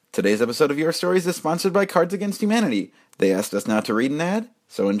Today's episode of Your Stories is sponsored by Cards Against Humanity. They asked us not to read an ad,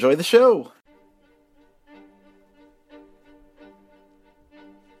 so enjoy the show!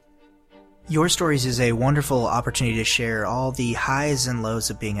 Your Stories is a wonderful opportunity to share all the highs and lows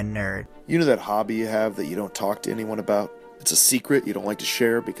of being a nerd. You know that hobby you have that you don't talk to anyone about? It's a secret you don't like to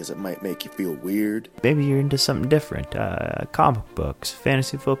share because it might make you feel weird. Maybe you're into something different. Comic books,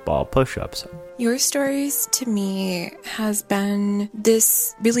 fantasy football, push-ups. Your Stories, to me, has been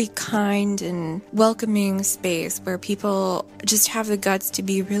this really kind and welcoming space where people just have the guts to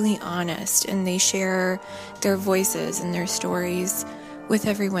be really honest, and they share their voices and their stories with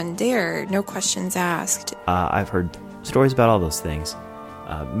everyone there, no questions asked. I've heard stories about all those things.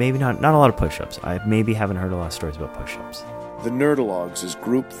 Maybe not a lot of push-ups. I maybe haven't heard a lot of stories about push-ups. The Nerdalogs is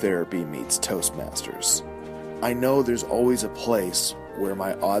group therapy meets Toastmasters. I know there's always a place where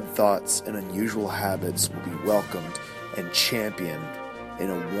my odd thoughts and unusual habits will be welcomed and championed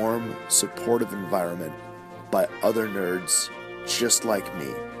in a warm, supportive environment by other nerds just like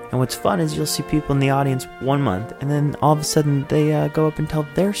me. And what's fun is you'll see people in the audience 1 month, and then all of a sudden they go up and tell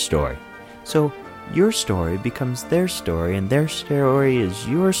their story. So your story becomes their story, and their story is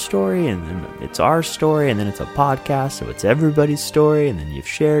your story, and then it's our story, and then it's a podcast, so it's everybody's story, and then you've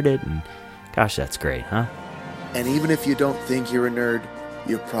shared it, and gosh, that's great, huh? And even if you don't think you're a nerd,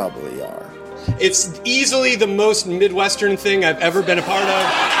 you probably are. It's easily the most Midwestern thing I've ever been a part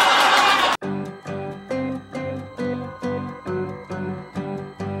of.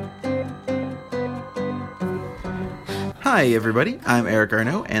 Hi everybody, I'm Eric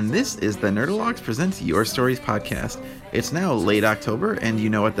Arnault, and this is the Nerdalogs Presents Your Stories podcast. It's now late October, and you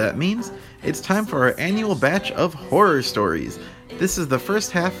know what that means. It's time for our annual batch of horror stories. This is the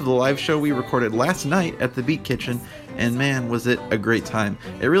first half of the live show we recorded last night at the Beat Kitchen, and man, was it a great time.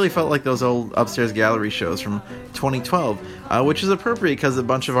 It really felt like those old Upstairs Gallery shows from 2012, which is appropriate because a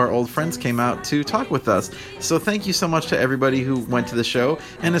bunch of our old friends came out to talk with us. So thank you so much to everybody who went to the show,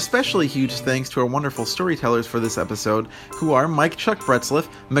 and especially huge thanks to our wonderful storytellers for this episode, who are Mike Chuck Bretzlaff,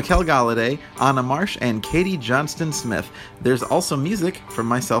 Mykel Golliday, Änna Marsh, and Katie Johnston-Smith. There's also music from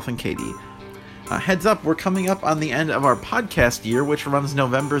myself and Katie. Heads up, we're coming up on the end of our podcast year, which runs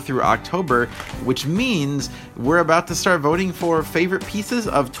November through October, which means we're about to start voting for favorite pieces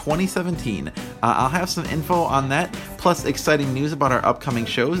of 2017. I'll have some info on that, plus exciting news about our upcoming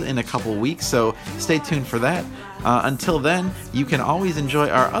shows in a couple weeks, so stay tuned for that. Until then, you can always enjoy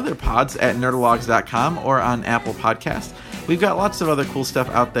our other pods at nerdalogs.com or on Apple Podcasts. We've got lots of other cool stuff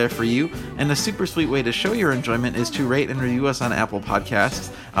out there for you, and a super sweet way to show your enjoyment is to rate and review us on Apple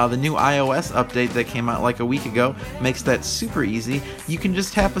Podcasts. The new iOS update that came out like a week ago makes that super easy. You can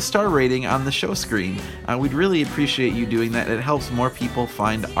just tap a star rating on the show screen. We'd really appreciate you doing that. It helps more people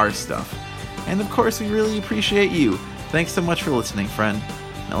find our stuff. And of course, we really appreciate you. Thanks so much for listening, friend.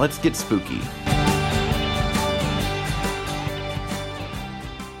 Now let's get spooky.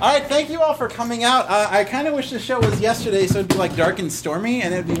 Alright, thank you all for coming out. I kind of wish the show was yesterday so it'd be like dark and stormy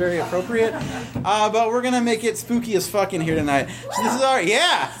and it'd be very appropriate. But we're going to make it spooky as fuck in here tonight. So this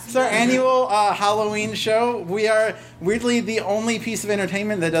is our annual Halloween show. We are weirdly the only piece of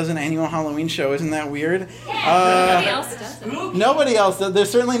entertainment that does an annual Halloween show. Isn't that weird? Nobody else does it. Nobody else does. There's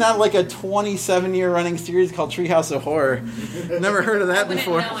certainly not like a 27-year running series called Treehouse of Horror. Never heard of that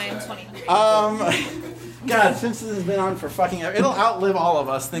before. No, I am 20. God, Simpsons has been on for fucking ever. It'll outlive all of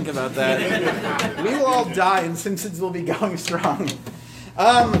us. Think about that. We will all die and Simpsons will be going strong.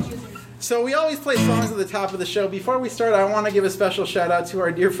 So we always play songs at the top of the show. Before we start, I want to give a special shout out to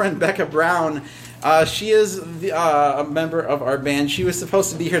our dear friend Becca Brown. She is a member of our band. She was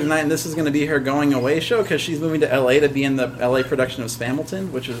supposed to be here tonight, and this is going to be her going away show because she's moving to LA to be in the LA production of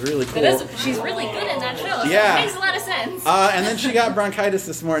Spamilton, which is really cool. She's really good in that show. So Yeah. It makes a lot of sense. And then she got bronchitis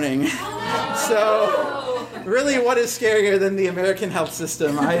this morning. So really, what is scarier than the American health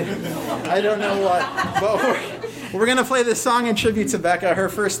system? I don't know what. But we're going to play this song in tribute to Becca. Her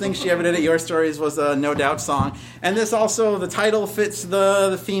first thing she ever did at Your Stories was a No Doubt song. And this also, the title fits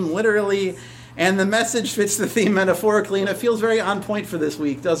the theme literally, and the message fits the theme metaphorically, and it feels very on point for this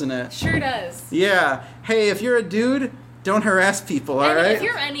week, doesn't it? Sure does. Yeah. Hey, if you're a dude, don't harass people, all right? If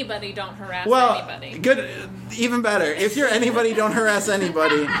you're anybody, don't harass anybody. Good, even better. If you're anybody, don't harass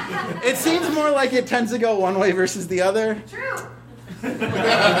anybody. It seems more like it tends to go one way versus the other. True.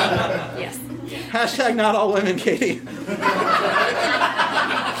 Yes. Hashtag not all women, Katie.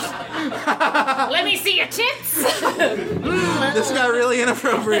 Let me see your tits. This got really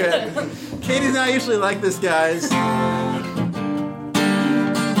inappropriate. Katie's not usually like this, guys.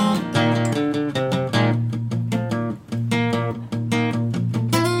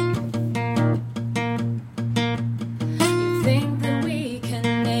 You think that we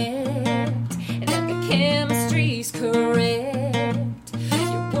can make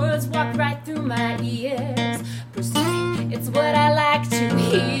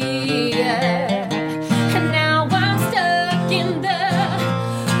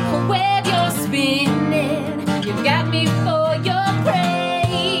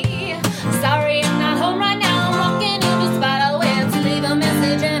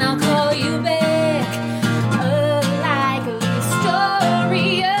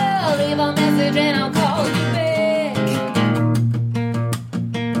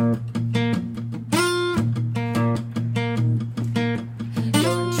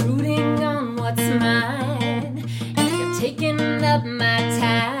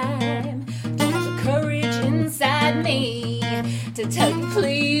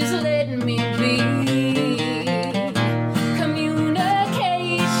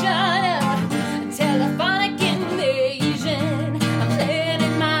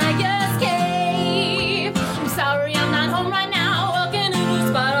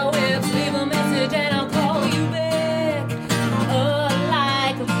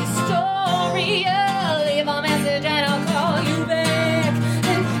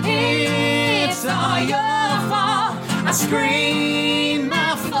screen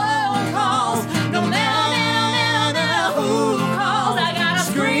my phone calls. No matter who calls, I gotta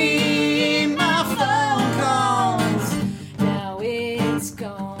screen my phone calls. Now it's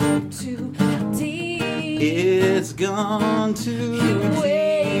gone too deep. It's gone too deep.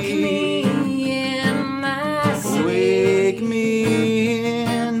 Wake me in my sleep. Wake me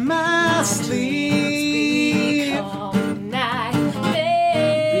in my sleep. Become nightmares.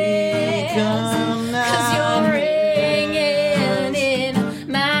 Become 'Cause you're ringing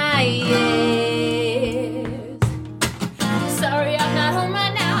in my ears. Sorry, I'm not home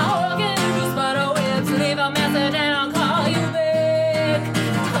right now. Walking through spiderwebs. Leave a message and I'll call you back.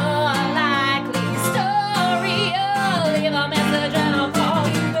 Unlikely story. Oh, leave a message and I'll call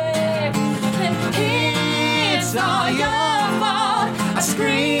you back. And it's all your fault. I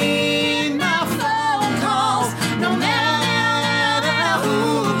screen my phone calls. No matter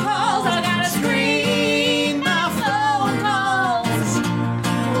who calls, I gotta screen my phone calls.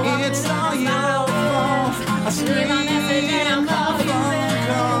 It's all your fault. I screen my phone calls.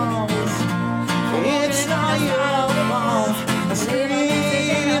 It's all your fault. I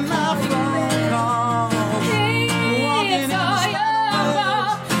screen my phone calls. Walking in It's all your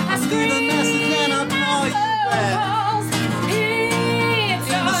fault. I leave a message and I'll call you back.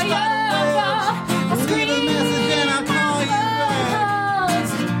 It's all your fault. Leave a message and I'll call you back.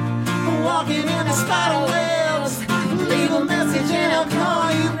 Walking in the spider webs. Leave a message and I'll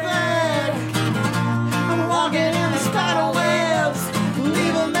call you back. I'm walking in the spider webs.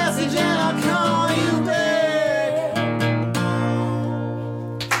 Leave a message and I'll call you back.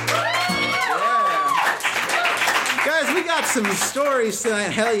 Guys, we got some stories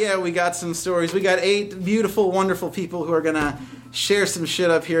tonight. Hell yeah, we got some stories. We got 8 beautiful, wonderful people who are gonna share some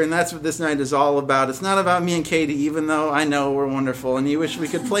shit up here, and that's what this night is all about. It's not about me and Katie, even though I know we're wonderful, and you wish we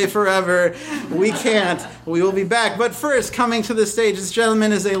could play forever. We can't. We will be back. But first, coming to the stage, this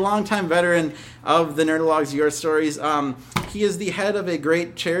gentleman is a longtime veteran of the Nerdologues Your Stories. He is the head of a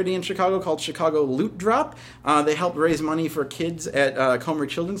great charity in Chicago called Chicago Loot Drop. They help raise money for kids at Comer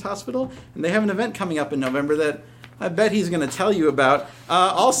Children's Hospital, and they have an event coming up in November that I bet he's going to tell you about.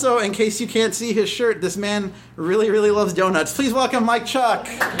 Also, in case you can't see his shirt, this man really, really loves donuts. Please welcome Mike Chuck.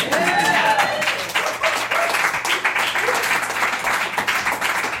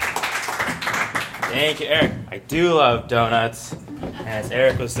 Thank you, Eric. I do love donuts. As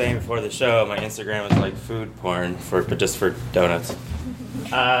Eric was saying before the show, my Instagram is like food porn, but just for donuts.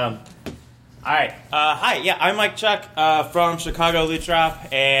 All right. Hi. Yeah, I'm Mike Chuck from Chicago Loot Drop,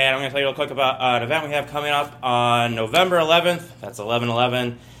 and I'm going to tell you real quick about an event we have coming up on November 11th. That's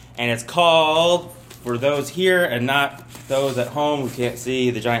 11/11, and it's called, for those here and not those at home who can't see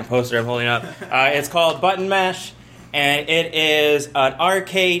the giant poster I'm holding up, it's called Button Mash, and it is an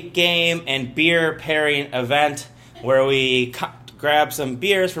arcade game and beer pairing event where we grab some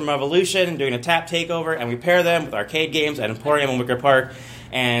beers from Revolution, doing a tap takeover, and we pair them with arcade games at Emporium in Wicker Park,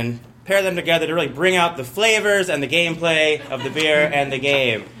 and pair them together to really bring out the flavors and the gameplay of the beer and the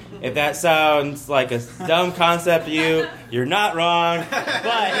game. If that sounds like a dumb concept to you, you're not wrong,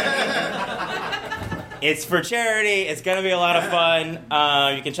 but it's for charity. It's going to be a lot of fun.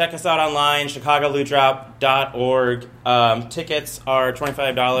 You can check us out online, chicagolooddrop.org. Tickets are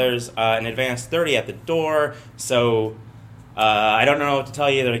 $25 in advance, $30 at the door. So I don't know what to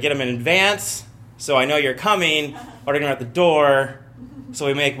tell you, either to get them in advance, so I know you're coming, or to get them at the door, so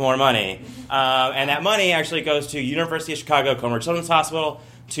we make more money. And that money actually goes to University of Chicago Comer Children's Hospital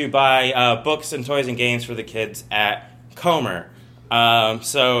to buy books and toys and games for the kids at Comer.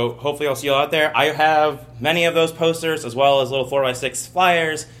 So hopefully I'll see you all out there. I have many of those posters, as well as little 4x6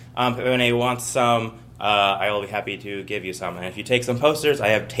 flyers. If anyone wants some, I will be happy to give you some. And if you take some posters, I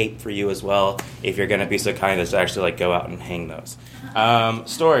have tape for you as well, if you're going to be so kind as to actually go out and hang those.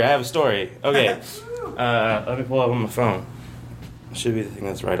 Story. I have a story. Okay. Let me pull up on my phone. Should be the thing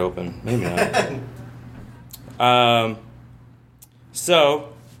that's right open. Maybe not. So,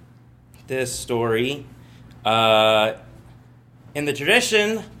 this story, in the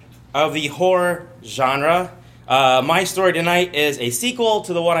tradition of the horror genre, my story tonight is a sequel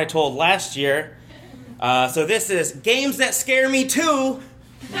to the one I told last year. So this is Games That Scare Me Too.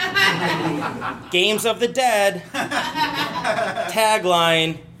 Games of the Dead.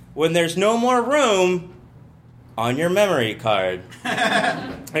 Tagline, when there's no more room on your memory card.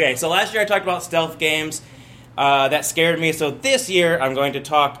 Okay, so last year I talked about stealth games that scared me. So this year I'm going to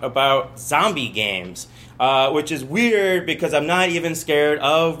talk about zombie games, which is weird because I'm not even scared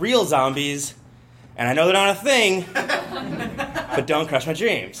of real zombies. And I know they're not a thing, but don't crush my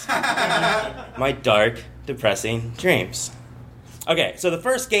dreams. My dark, depressing dreams. Okay, so the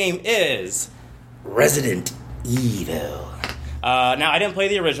first game is Resident evil. Now, I didn't play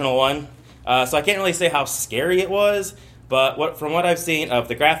the original one, so I can't really say how scary it was, but from what I've seen of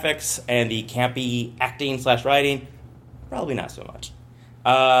the graphics and the campy acting/writing, probably not so much.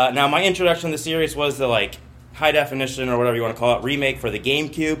 Now, my introduction to the series was the, high definition, or whatever you want to call it, remake for the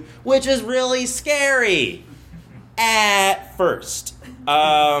GameCube, which is really scary at first.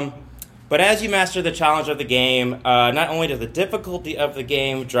 But as you master the challenge of the game, not only does the difficulty of the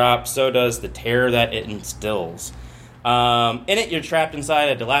game drop, so does the terror that it instills. In it, you're trapped inside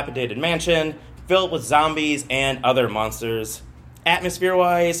a dilapidated mansion filled with zombies and other monsters.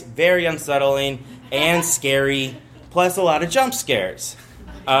 Atmosphere-wise, very unsettling and scary, plus a lot of jump scares.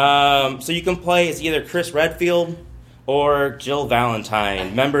 So you can play as either Chris Redfield or Jill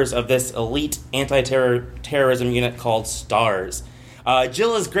Valentine, members of this elite anti-terrorism unit called STARS.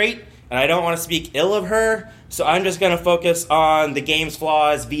 Jill is great, and I don't want to speak ill of her, so I'm just going to focus on the game's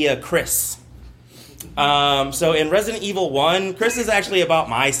flaws via Chris. So in Resident Evil 1, Chris is actually about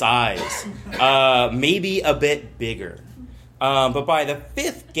my size, maybe a bit bigger. But by the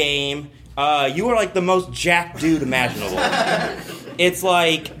 5th game, you are like the most jacked dude imaginable. It's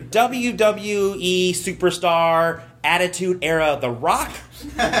like WWE superstar, Attitude Era The Rock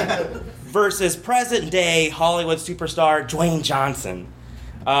versus present day Hollywood superstar Dwayne Johnson.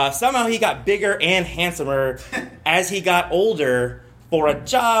 Somehow he got bigger and handsomer as he got older for a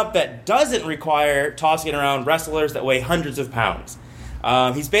job that doesn't require tossing around wrestlers that weigh hundreds of pounds.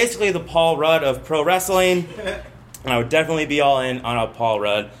 He's basically the Paul Rudd of pro wrestling, and I would definitely be all in on a Paul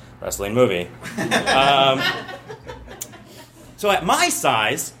Rudd wrestling movie. So at my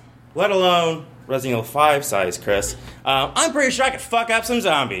size, let alone Resident Evil 5 size, Chris, I'm pretty sure I could fuck up some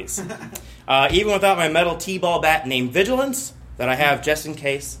zombies. Even without my metal T-ball bat named Vigilance, that I have just in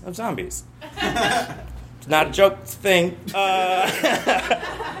case of zombies. It's not a joke, it's a thing.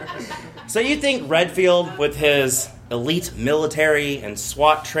 So you think Redfield, with his elite military and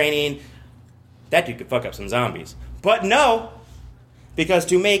SWAT training, that dude could fuck up some zombies. But no, because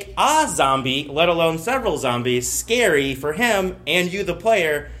to make a zombie, let alone several zombies, scary for him and you, the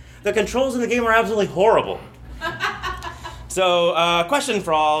player, the controls in the game are absolutely horrible. So, question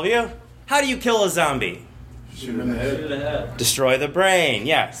for all of you. How do you kill a zombie? Shoot him in the head. Destroy the brain,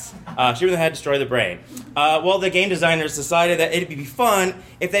 yes. Shoot him in the head, destroy the brain. Well, the game designers decided that it'd be fun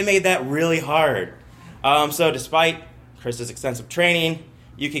if they made that really hard. So despite Chris's extensive training,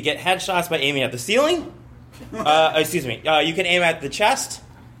 you could get headshots by aiming at the ceiling. You can aim at the chest,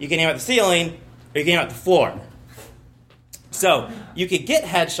 you can aim at the ceiling, or you can aim at the floor. So, you could get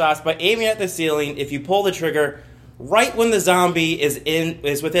headshots by aiming at the ceiling if you pull the trigger right when the zombie is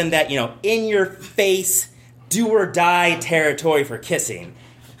within that, in your face, do or die territory for kissing.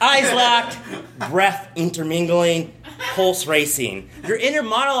 Eyes locked, breath intermingling, pulse racing. Your inner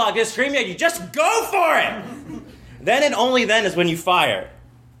monologue is screaming at you, just go for it! Then and only then is when you fire.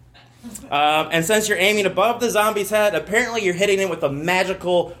 And since you're aiming above the zombie's head, apparently you're hitting it with a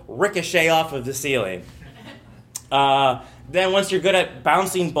magical ricochet off of the ceiling. Then once you're good at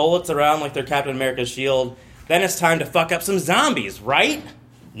bouncing bullets around like they're Captain America's shield, then it's time to fuck up some zombies, right?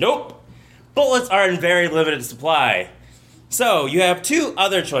 Nope. Bullets are in very limited supply. So you have two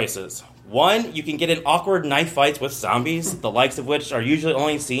other choices. One, you can get in awkward knife fights with zombies, the likes of which are usually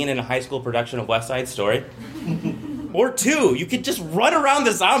only seen in a high school production of West Side Story. Or two, you could just run around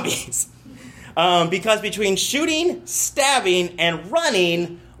the zombies. Because between shooting, stabbing, and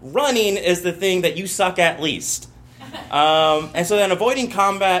running is the thing that you suck at least. And so then avoiding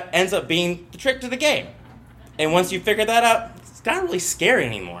combat ends up being the trick to the game. And once you figure that out, it's not really scary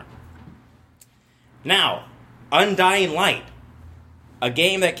anymore. Now, Undying Light, a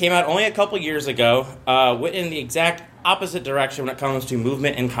game that came out only a couple years ago, went in the exact opposite direction when it comes to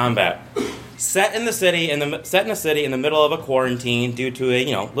movement and combat. Set in a city in the middle of a quarantine due to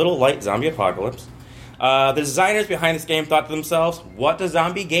a little light zombie apocalypse. The designers behind this game thought to themselves, "What do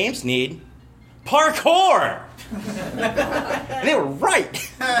zombie games need? Parkour!" And they were right.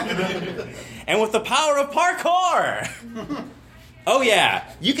 And with the power of parkour, oh yeah,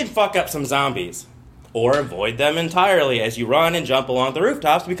 you can fuck up some zombies or avoid them entirely as you run and jump along the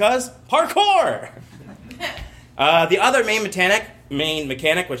rooftops because parkour. The other main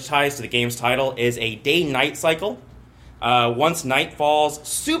mechanic, which ties to the game's title, is a day-night cycle. Once night falls,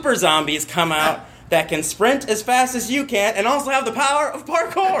 super zombies come out that can sprint as fast as you can and also have the power of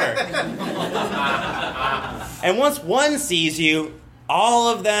parkour. And once one sees you, all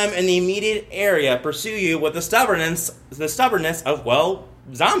of them in the immediate area pursue you with the stubbornness of,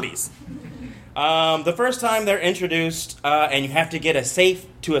 zombies. The first time they're introduced, and you have to get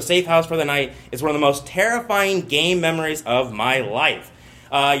to a safe house for the night, is one of the most terrifying game memories of my life.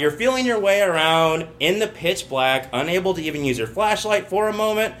 You're feeling your way around in the pitch black, unable to even use your flashlight for a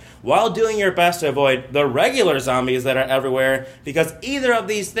moment, while doing your best to avoid the regular zombies that are everywhere, because either of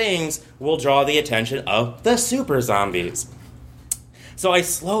these things will draw the attention of the super zombies. So I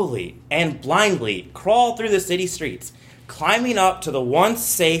slowly and blindly crawl through the city streets, climbing up to the once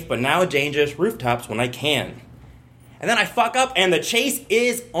safe but now dangerous rooftops when I can. And then I fuck up and the chase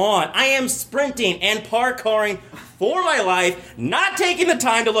is on. I am sprinting and parkouring for my life, not taking the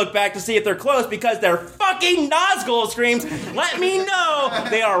time to look back to see if they're close because their fucking Nazgul screams let me know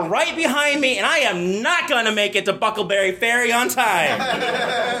they are right behind me and I am not going to make it to Buckleberry Ferry on time.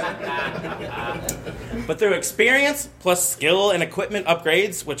 But through experience, plus skill and equipment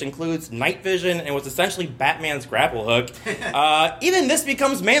upgrades, which includes night vision and was essentially Batman's grapple hook, even this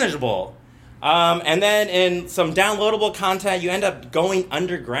becomes manageable. And then in some downloadable content, you end up going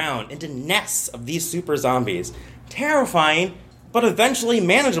underground into nests of these super zombies. Terrifying, but eventually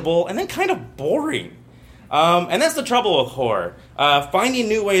manageable, and then kind of boring. And that's the trouble with horror. Finding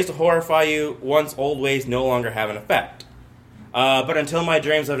new ways to horrify you once old ways no longer have an effect. But until my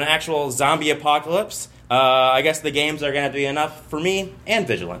dreams of an actual zombie apocalypse, I guess the games are going to be enough for me and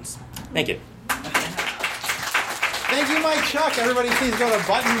Vigilance. Thank you. Thank you, Mike Chuck. Everybody please go to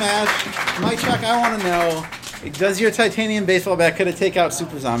Button Mash. Mike Chuck, I want to know, does your titanium baseball bat, could it take out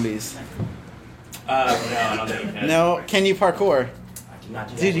super zombies? No, I don't think you can. No? Can you parkour? I cannot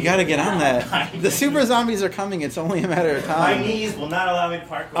do that. Dude, you got to get on that. The super zombies are coming. It's only a matter of time. My knees will not allow me to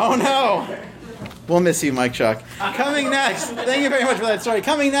parkour. Oh, no. We'll miss you, Mike Chuck. Coming next, thank you very much for that story.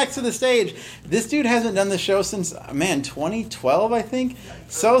 Coming next to the stage, this dude hasn't done the show since, 2012, I think.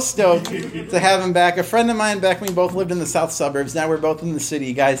 So stoked to have him back. A friend of mine back when we both lived in the south suburbs. Now we're both in the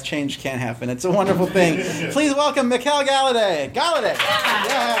city. Guys, change can't happen. It's a wonderful thing. Please welcome Mykel Golliday. Golliday.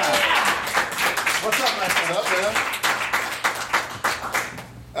 Yeah. What's up, my friend? What's up,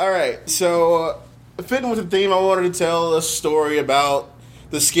 man? All right, so fitting with the theme, I wanted to tell a story about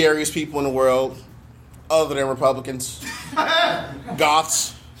the scariest people in the world, other than Republicans,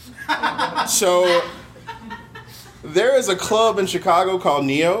 goths. So there is a club in Chicago called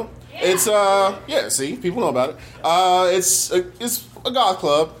Neo. It's see, people know about it. It's a goth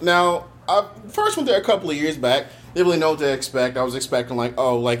club. Now, I first went there a couple of years back. Didn't really know what to expect. I was expecting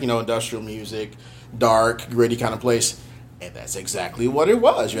industrial music, dark, gritty kind of place. And that's exactly what it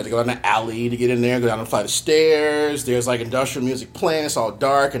was. You had to go down the alley to get in there, go down a flight of stairs. There's industrial music playing. It's all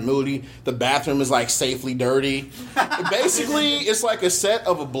dark and moody. The bathroom is safely dirty. Basically, it's like a set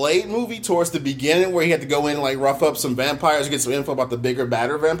of a Blade movie towards the beginning where he had to go in and rough up some vampires, get some info about the bigger,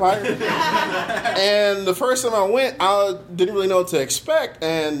 badder vampire. And the first time I went, I didn't really know what to expect.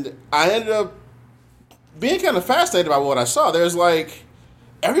 And I ended up being kind of fascinated by what I saw. There's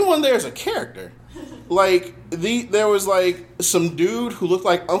everyone there is a character. There was some dude who looked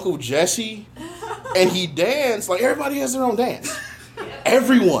like Uncle Jesse, and he danced everybody has their own dance.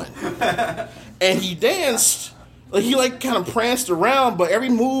 Everyone. And he danced, he kind of pranced around, but every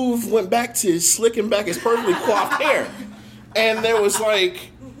move went back to slicking back his perfectly coiffed hair. And there was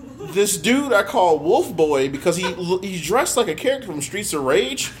this dude I call Wolf Boy because he's dressed like a character from Streets of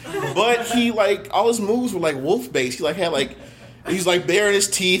Rage, but he all his moves were wolf based. He had he's baring his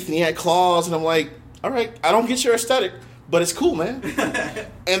teeth and he had claws, and I'm all right, I don't get your aesthetic, but it's cool, man.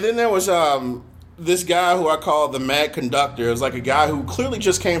 And then there was this guy who I call the Mad Conductor. It was a guy who clearly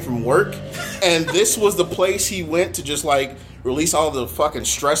just came from work, and this was the place he went to just release all the fucking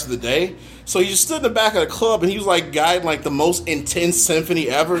stress of the day. So he just stood in the back of the club, and he was guiding the most intense symphony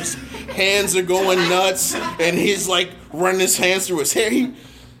ever. His hands are going nuts, and he's running his hands through his hair.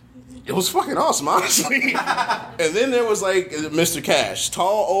 It was fucking awesome, honestly. And then there was Mr. Cash,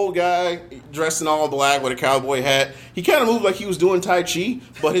 tall old guy dressed in all black with a cowboy hat. He kind of moved like he was doing Tai Chi,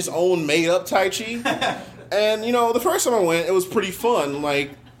 but his own made up Tai Chi. And the first time I went, it was pretty fun,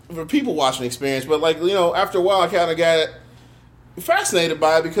 for people watching experience. But after a while, I kind of got fascinated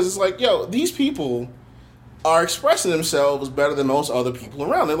by it because it's these people are expressing themselves better than most other people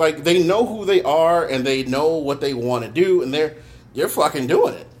around. They're they know who they are and they know what they want to do, and they're fucking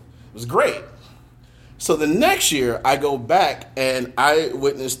doing it. It was great. So the next year, I go back, and I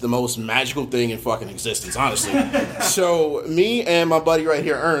witnessed the most magical thing in fucking existence, honestly. So me and my buddy right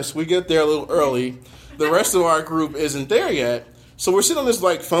here, Ernst, we get there a little early. The rest of our group isn't there yet. So we're sitting on this,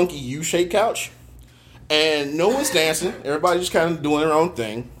 funky U-shaped couch, and no one's dancing. Everybody's just kind of doing their own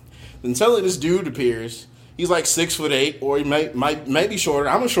thing. Then suddenly this dude appears. He's 6'8", or he might be shorter.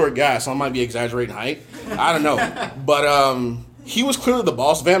 I'm a short guy, so I might be exaggerating height. I don't know. But, he was clearly the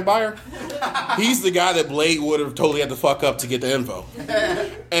boss vampire. He's the guy that Blade would have totally had to fuck up to get the info.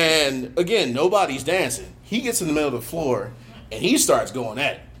 And again, nobody's dancing. He gets in the middle of the floor, and he starts going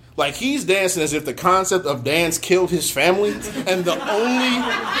at it. Like, he's dancing as if the concept of dance killed his family, and the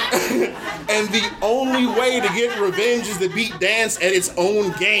only way to get revenge is to beat dance at its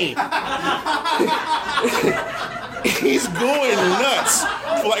own game. He's going nuts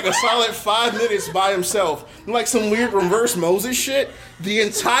for like a solid 5 minutes by himself. Like some weird reverse Moses shit. The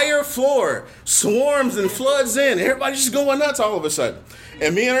entire floor swarms and floods in. Everybody's just going nuts all of a sudden.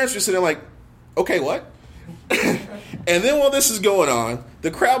 And me and Ernst are sitting there like, okay, what? And then while this is going on, the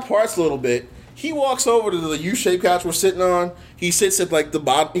crowd parts a little bit. He walks over to the U-shaped couch we're sitting on. He sits at like the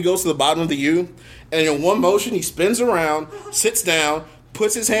bottom. He goes to the bottom of the U, and in one motion, he spins around, sits down,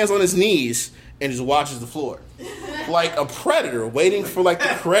 puts his hands on his knees, and just watches the floor. Like a predator waiting for like the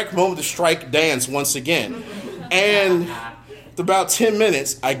correct moment to strike dance once again. And after about 10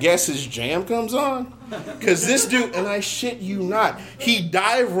 minutes, I guess his jam comes on. Because this dude, and I shit you not, he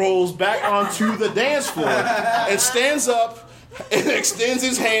dive rolls back onto the dance floor and stands up and extends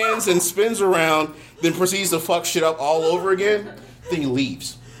his hands and spins around, then proceeds to fuck shit up all over again. Then he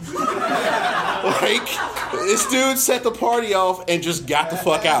leaves. Like, this dude set the party off and just got the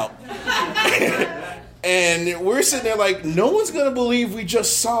fuck out. And we're sitting there like, no one's going to believe we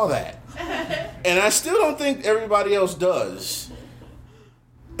just saw that. And I still don't think everybody else does.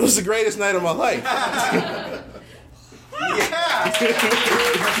 It was the greatest night of my life. Yeah. Mikel,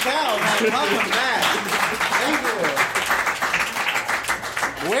 man, welcome back. Thank you.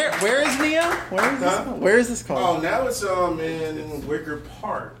 Where is Neo? Where is this called? Oh, now it's in Wicker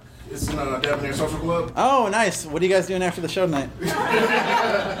Park. It's in Debonair Social Club. Oh, nice. What are you guys doing after the show tonight?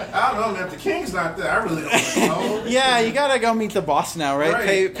 I don't know, man. If the King's not there, I really don't know. Yeah, you gotta go meet the boss now,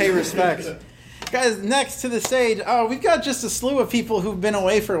 right? Pay respect. Guys, next to the stage, we've got just a slew of people who've been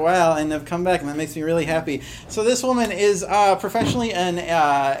away for a while and have come back, and that makes me really happy. So this woman is professionally an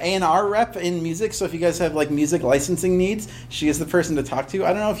A&R rep in music, so if you guys have like music licensing needs, she is the person to talk to.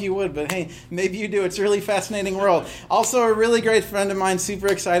 I don't know if you would, but hey, maybe you do. It's a really fascinating world. Also, a really great friend of mine, super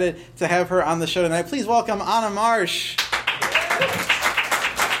excited to have her on the show tonight. Please welcome Änna Marsh.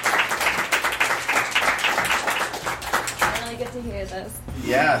 I really get to hear this.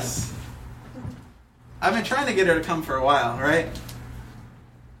 Yes. I've been trying to get her to come for a while, right?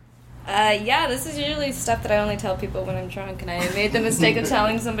 Yeah, this is usually stuff that I only tell people when I'm drunk, and I made the mistake of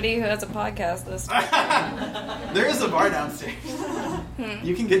telling somebody who has a podcast this time. There is a bar downstairs.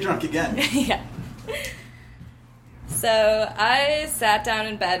 You can get drunk again. Yeah. So I sat down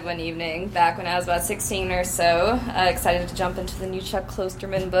in bed one evening, back when I was about 16 or so, excited to jump into the new Chuck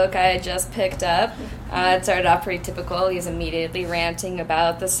Klosterman book I had just picked up. It started off pretty typical. He's immediately ranting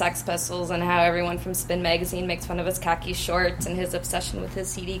about the Sex Pistols and how everyone from Spin magazine makes fun of his khaki shorts and his obsession with his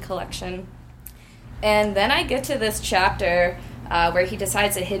CD collection. And then I get to this chapter where he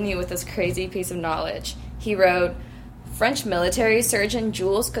decides to hit me with this crazy piece of knowledge. He wrote, French military surgeon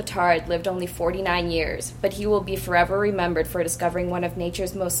Jules Cotard lived only 49 years, but he will be forever remembered for discovering one of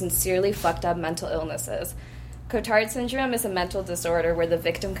nature's most sincerely fucked up mental illnesses. Cotard syndrome is a mental disorder where the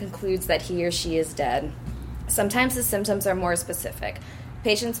victim concludes that he or she is dead. Sometimes the symptoms are more specific.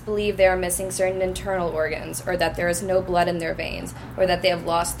 Patients believe they are missing certain internal organs, or that there is no blood in their veins, or that they have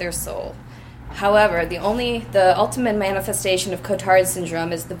lost their soul. However, the ultimate manifestation of Cotard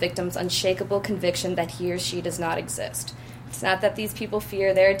syndrome is the victim's unshakable conviction that he or she does not exist. It's not that these people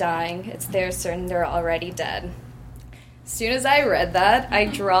fear they're dying, it's they're certain they're already dead. As soon as I read that, I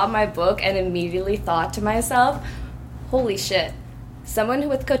dropped my book and immediately thought to myself, holy shit, someone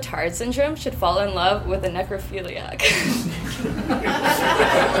with Cotard syndrome should fall in love with a necrophiliac.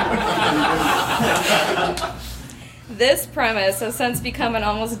 This premise has since become an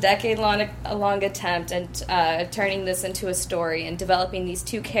almost decade-long attempt at turning this into a story and developing these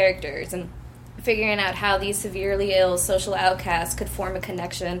two characters and figuring out how these severely ill social outcasts could form a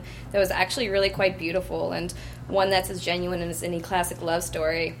connection that was actually really quite beautiful and one that's as genuine as any classic love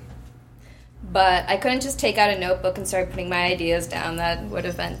story. But I couldn't just take out a notebook and start putting my ideas down. That would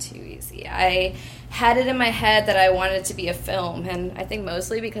have been too easy. I had it in my head that I wanted it to be a film, and I think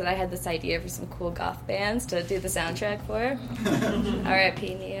mostly because I had this idea for some cool goth bands to do the soundtrack for.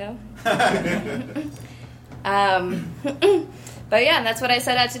 R.I.P. Neo. But yeah, that's what I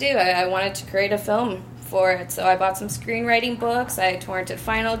set out to do. I wanted to create a film for it, so I bought some screenwriting books. I torrented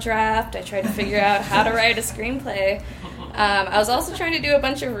Final Draft. I tried to figure out how to write a screenplay. I was also trying to do a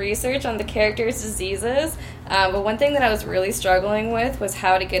bunch of research on the characters' diseases, but one thing that I was really struggling with was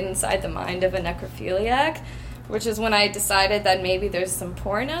how to get inside the mind of a necrophiliac, which is when I decided that maybe there's some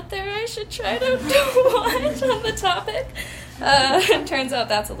porn out there I should try to watch on the topic. It turns out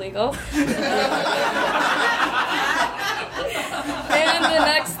that's illegal. And then the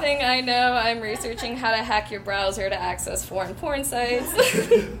next thing I know, I'm researching how to hack your browser to access foreign porn sites.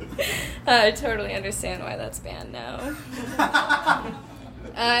 I totally understand why that's banned now.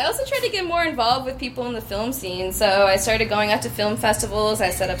 I also tried to get more involved with people in the film scene, so I started going out to film festivals. I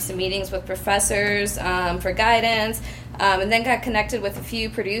set up some meetings with professors for guidance, and then got connected with a few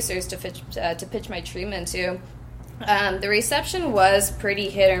producers to pitch my treatment to. The reception was pretty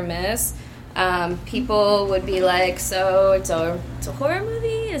hit or miss. People would be like, so it's a horror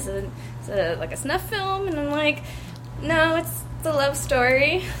movie? Is it like a snuff film? And I'm like, no, it's the love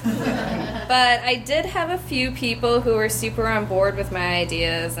story. But I did have a few people who were super on board with my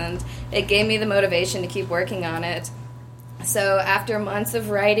ideas, and it gave me the motivation to keep working on it. So after months of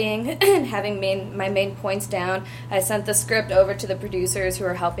writing and having my main points down, I sent the script over to the producers who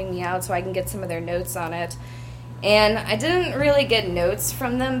were helping me out so I can get some of their notes on it. And I didn't really get notes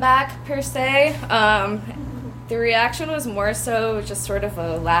from them back, per se. The reaction was more so just sort of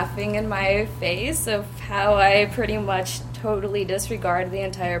a laughing in my face of how I pretty much totally disregard the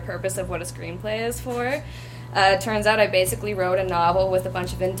entire purpose of what a screenplay is for. It turns out I basically wrote a novel with a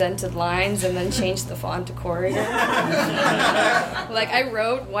bunch of indented lines and then changed the font to Courier. Like, I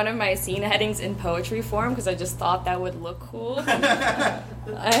wrote one of my scene headings in poetry form because I just thought that would look cool.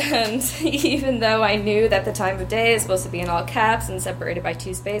 And even though I knew that the time of day is supposed to be in all caps and separated by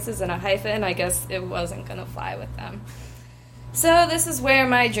 2 spaces and a hyphen, I guess it wasn't going to fly with them. So this is where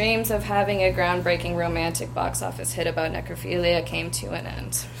my dreams of having a groundbreaking romantic box office hit about necrophilia came to an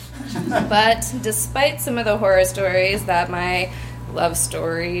end. But despite some of the horror stories that my love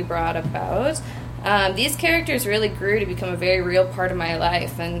story brought about, these characters really grew to become a very real part of my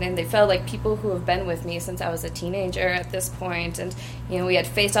life, and they felt like people who have been with me since I was a teenager at this point, and we had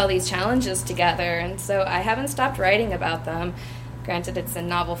faced all these challenges together, and so I haven't stopped writing about them. Granted, it's in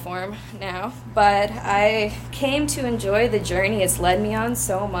novel form now, but I came to enjoy the journey it's led me on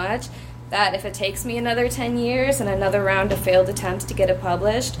so much that if it takes me another 10 years and another round of failed attempts to get it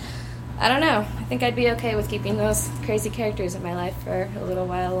published, I don't know. I think I'd be okay with keeping those crazy characters in my life for a little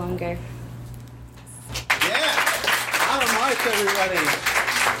while longer. Yeah! Änna Marsh, everybody!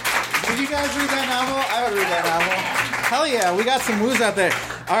 Did you guys read that novel? I would read that novel. Hell yeah, we got some woos out there.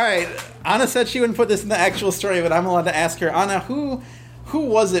 All right, Anna said she wouldn't put this in the actual story, but I'm allowed to ask her. Anna, who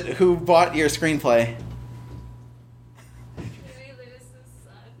was it who bought your screenplay?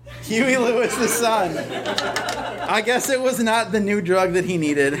 Huey Lewis's son. I guess it was not the new drug that he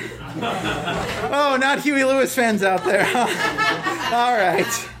needed. Oh, not Huey Lewis fans out there, huh? All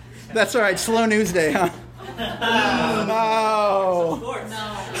right. That's all right. Slow news day, huh? No.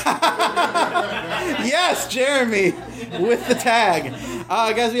 Yes, Jeremy, with the tag.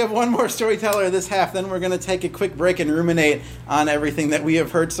 Guys, we have one more storyteller this half. Then we're going to take a quick break and ruminate on everything that we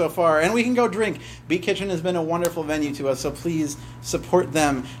have heard so far. And we can go drink. Beat Kitchen has been a wonderful venue to us, so please support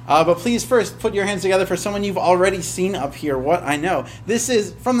them. But please first put your hands together for someone you've already seen up here. What I know. This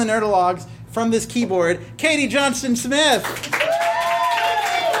is, from the Nerdologues, from this keyboard, Katie Johnston-Smith.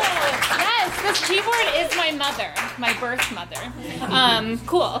 This keyboard is my mother, my birth mother.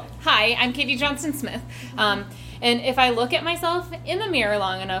 Cool. Hi, I'm Katie Johnston-Smith. And if I look at myself in the mirror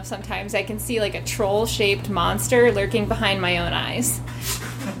long enough, sometimes I can see like a troll-shaped monster lurking behind my own eyes.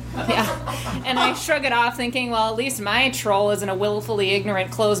 Yeah. And I shrug it off thinking, well, at least my troll isn't a willfully ignorant,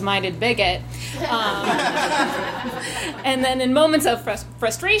 closed-minded bigot. And then in moments of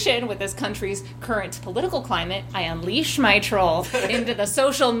frustration with this country's current political climate, I unleash my troll into the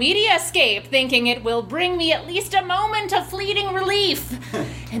social media scape, thinking it will bring me at least a moment of fleeting relief.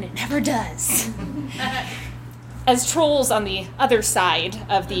 And it never does. As trolls on the other side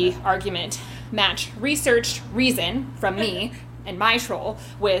of the argument match researched reason from me and my troll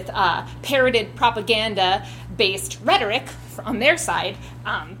with parroted propaganda-based rhetoric on their side,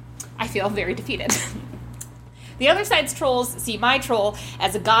 I feel very defeated. The other side's trolls see my troll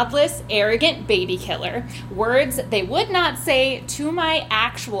as a godless, arrogant baby killer, words they would not say to my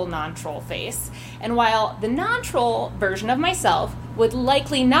actual non-troll face. And while the non-troll version of myself would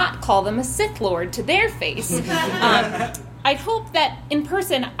likely not call them a Sith Lord to their face, I'd hope that in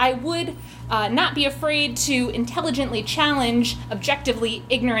person I would not be afraid to intelligently challenge objectively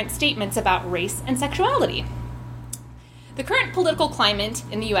ignorant statements about race and sexuality. The current political climate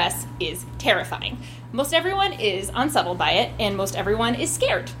in the U.S. is terrifying. Most everyone is unsettled by it, and most everyone is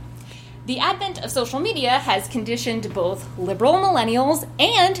scared. The advent of social media has conditioned both liberal millennials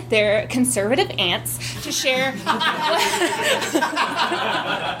and their conservative aunts to share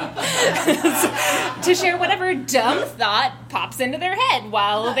whatever dumb thought pops into their head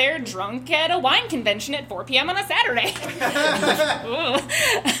while they're drunk at a wine convention at 4 p.m. on a Saturday.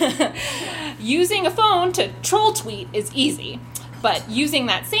 Using a phone to troll tweet is easy. but using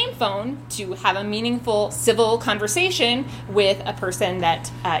that same phone to have a meaningful civil conversation with a person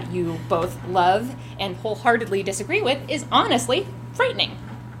that you both love and wholeheartedly disagree with is honestly frightening.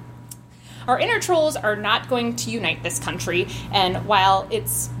 Our inner trolls are not going to unite this country, and while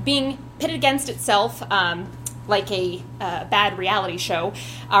it's being pitted against itself like a bad reality show,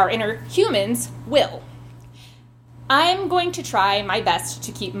 our inner humans will. I'm going to try my best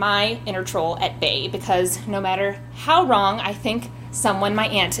to keep my inner troll at bay, because no matter how wrong I think someone my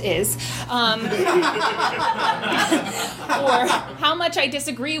aunt is, or how much I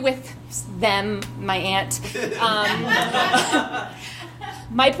disagree with them, my aunt,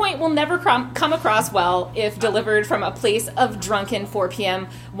 my point will never come across well if delivered from a place of drunken 4 p.m.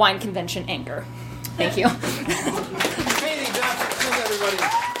 wine convention anger. Thank you. Katie Johnston-Smith, everybody.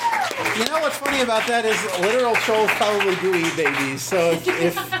 You know what's funny about that is literal trolls probably do eat babies. So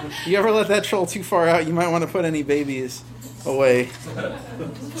if you ever let that troll too far out, you might want to put any babies away.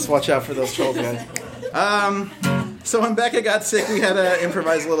 Just watch out for those trolls, guys. So when Becca got sick, we had to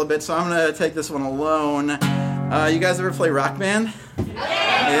improvise a little bit, so I'm going to take this one alone. You guys ever play Rock Band?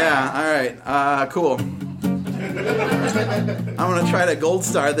 Yeah, alright. Cool. I'm going to try to gold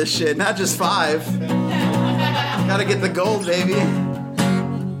star this shit, not just 5. Gotta get the gold, baby.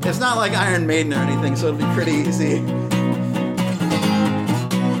 It's not like Iron Maiden or anything, so it'll be pretty easy.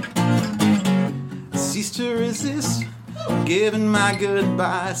 Cease to resist, giving my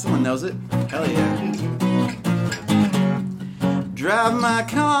goodbye. Someone knows it? Hell yeah. Drive my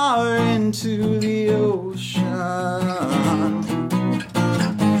car into the ocean.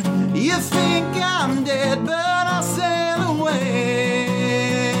 You think I'm dead, but I'll sail away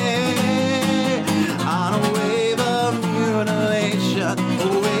on a wave of mutilation,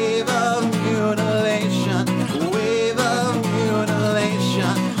 a wave of mutilation, a wave of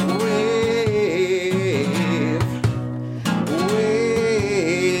mutilation, wave,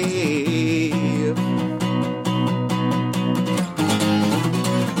 wave.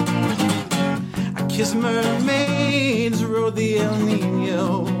 I kiss mermaids, rode the El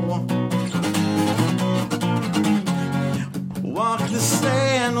Nino. Walk the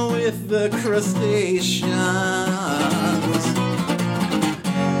sand with the crustaceans.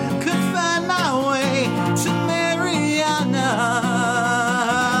 Could find my way to Mariana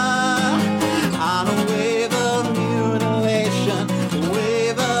on a wave of mutilation,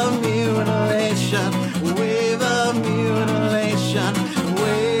 wave of mutilation, wave of mutilation,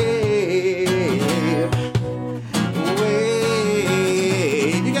 wave,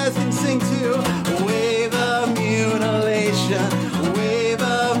 wave. You guys can sing too. Wave of mutilation, wave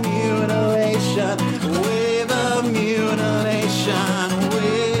of mutilation, wave of mutilation,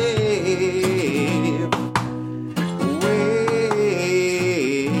 wave,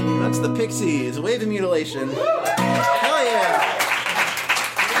 wave. That's the Pixies, wave of mutilation. Hell yeah!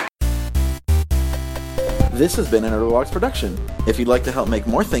 This has been a Nerdalogs production. If you'd like to help make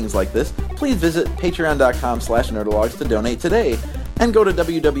more things like this, please visit patreon.com/nerdalogs to donate today. And go to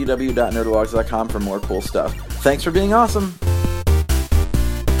www.nerdalogs.com for more cool stuff. Thanks for being awesome.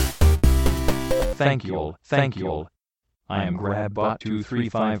 Thank you all. I am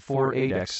GrabBot23548X.